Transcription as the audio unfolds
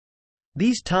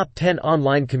These top 10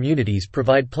 online communities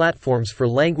provide platforms for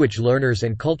language learners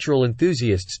and cultural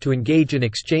enthusiasts to engage in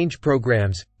exchange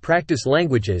programs, practice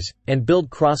languages, and build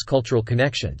cross-cultural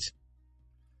connections.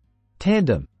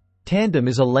 Tandem. Tandem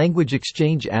is a language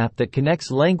exchange app that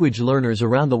connects language learners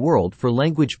around the world for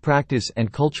language practice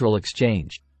and cultural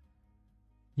exchange.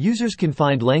 Users can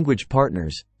find language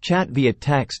partners, chat via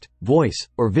text, voice,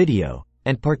 or video,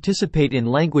 and participate in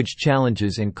language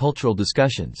challenges and cultural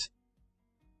discussions.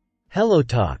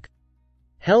 HelloTalk.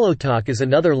 HelloTalk is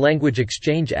another language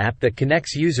exchange app that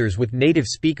connects users with native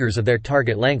speakers of their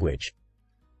target language.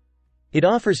 It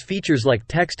offers features like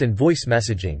text and voice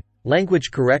messaging,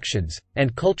 language corrections,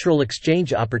 and cultural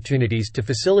exchange opportunities to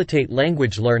facilitate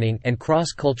language learning and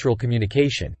cross-cultural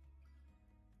communication.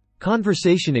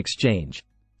 Conversation Exchange.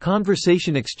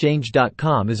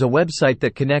 ConversationExchange.com is a website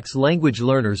that connects language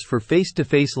learners for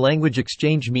face-to-face language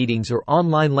exchange meetings or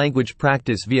online language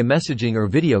practice via messaging or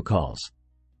video calls.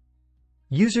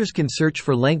 Users can search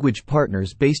for language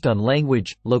partners based on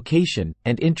language, location,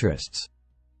 and interests.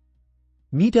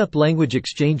 Meetup Language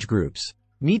Exchange Groups.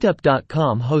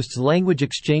 Meetup.com hosts language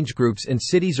exchange groups in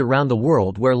cities around the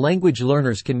world where language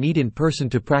learners can meet in person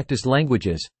to practice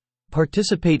languages,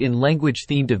 participate in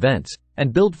language-themed events,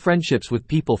 and build friendships with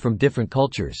people from different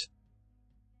cultures.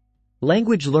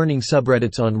 Language learning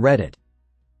subreddits on Reddit.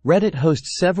 Reddit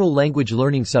hosts several language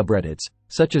learning subreddits,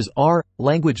 such as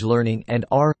r/language learning and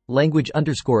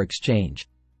r/language_exchange,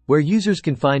 where users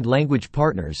can find language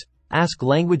partners, ask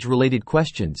language-related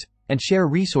questions, and share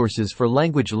resources for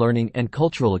language learning and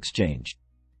cultural exchange.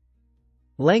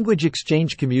 Language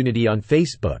Exchange Community on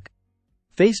Facebook.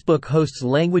 Facebook hosts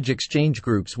language exchange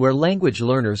groups where language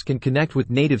learners can connect with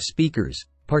native speakers,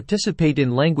 participate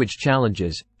in language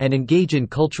challenges, and engage in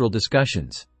cultural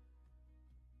discussions.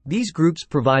 These groups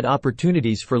provide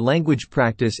opportunities for language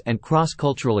practice and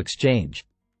cross-cultural exchange.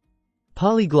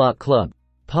 Polyglot Club.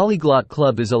 Polyglot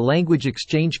Club is a language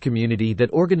exchange community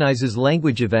that organizes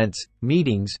language events,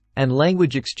 meetings, and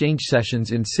language exchange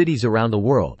sessions in cities around the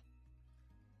world.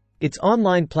 Its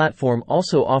online platform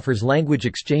also offers language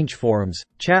exchange forums,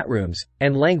 chat rooms,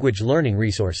 and language learning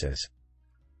resources.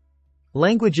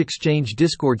 Language Exchange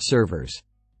Discord servers.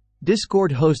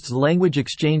 Discord hosts language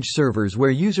exchange servers where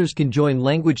users can join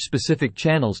language-specific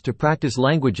channels to practice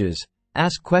languages,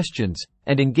 ask questions,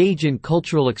 and engage in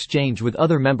cultural exchange with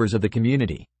other members of the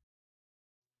community.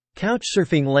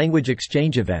 Couchsurfing Language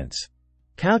Exchange Events.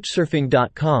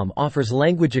 Couchsurfing.com offers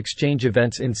language exchange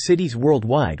events in cities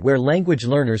worldwide where language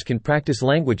learners can practice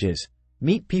languages,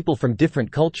 meet people from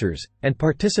different cultures, and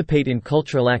participate in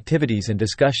cultural activities and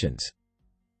discussions.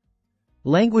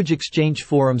 Language exchange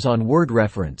forums on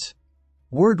WordReference.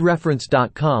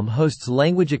 WordReference.com hosts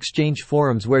language exchange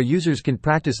forums where users can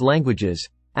practice languages,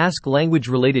 ask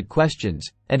language-related questions,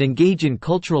 and engage in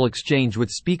cultural exchange with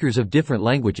speakers of different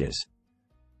languages.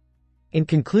 In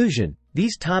conclusion,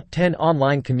 these top 10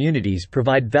 online communities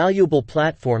provide valuable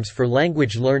platforms for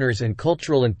language learners and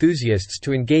cultural enthusiasts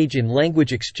to engage in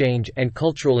language exchange and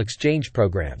cultural exchange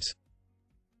programs.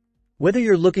 Whether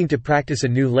you're looking to practice a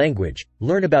new language,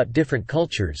 learn about different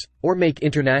cultures, or make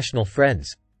international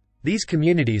friends, these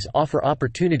communities offer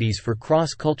opportunities for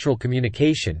cross-cultural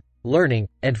communication, learning,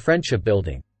 and friendship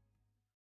building.